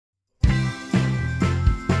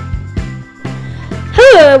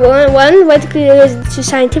what is to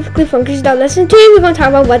scientifically function. Lesson 2, we're going to talk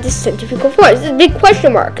about what is centrifugal force. It's a big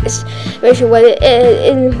question mark. Is basically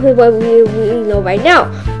what we know right now.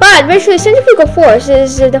 But basically, centrifugal force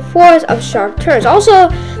is the force of sharp turns. Also,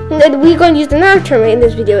 we're going to use another term in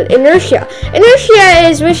this video, inertia. Inertia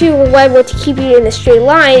is basically what would keep you in a straight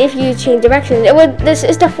line if you change direction. This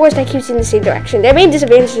is the force that keeps you in the same direction. There are many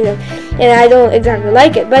disadvantages, and I don't exactly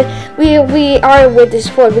like it, but we are with this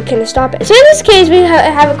force, we can stop it. So in this case, we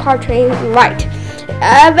have a car turning right.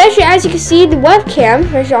 Basically, as you can see, the webcam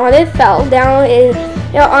on it fell down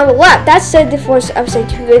on the left. That's the force of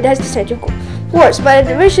centrifugal. That's the centrifugal force. But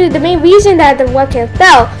basically, the main reason that the webcam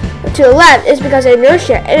fell to the left is because of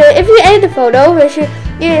inertia. If you edit the photo, if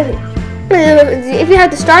you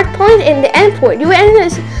have the start point and the end point, you will end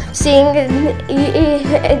up seeing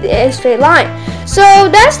a straight line. So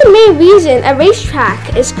that's the main reason a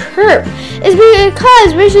racetrack is curved. It's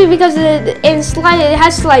because it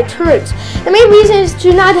has slight turns. The main reason is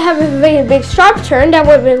to not have a very big sharp turn that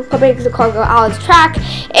would make the car go out of the track,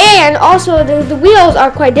 and also the wheels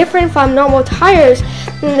are quite different from normal tires.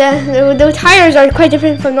 The tires are quite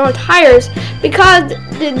different from normal tires because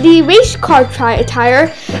the race car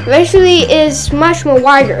tire actually is much more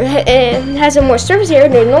wider. It has a more surface area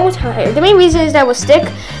than a normal tire. The main reason is that it will stick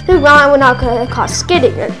to the ground and will not cause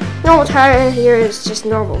skidding. Normal tire here is just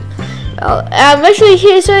normal. Actually,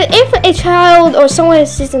 here, so if a child or someone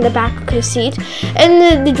sits in the back of the seat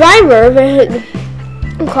and the driver of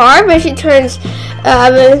the car basically turns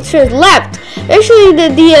left, actually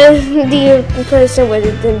the person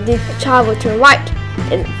with the child will turn right.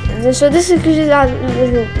 And so this is Christian's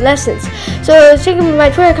lessons. So check out my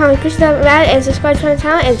Twitter account, Christian, and subscribe to my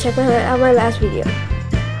channel and check out my last video.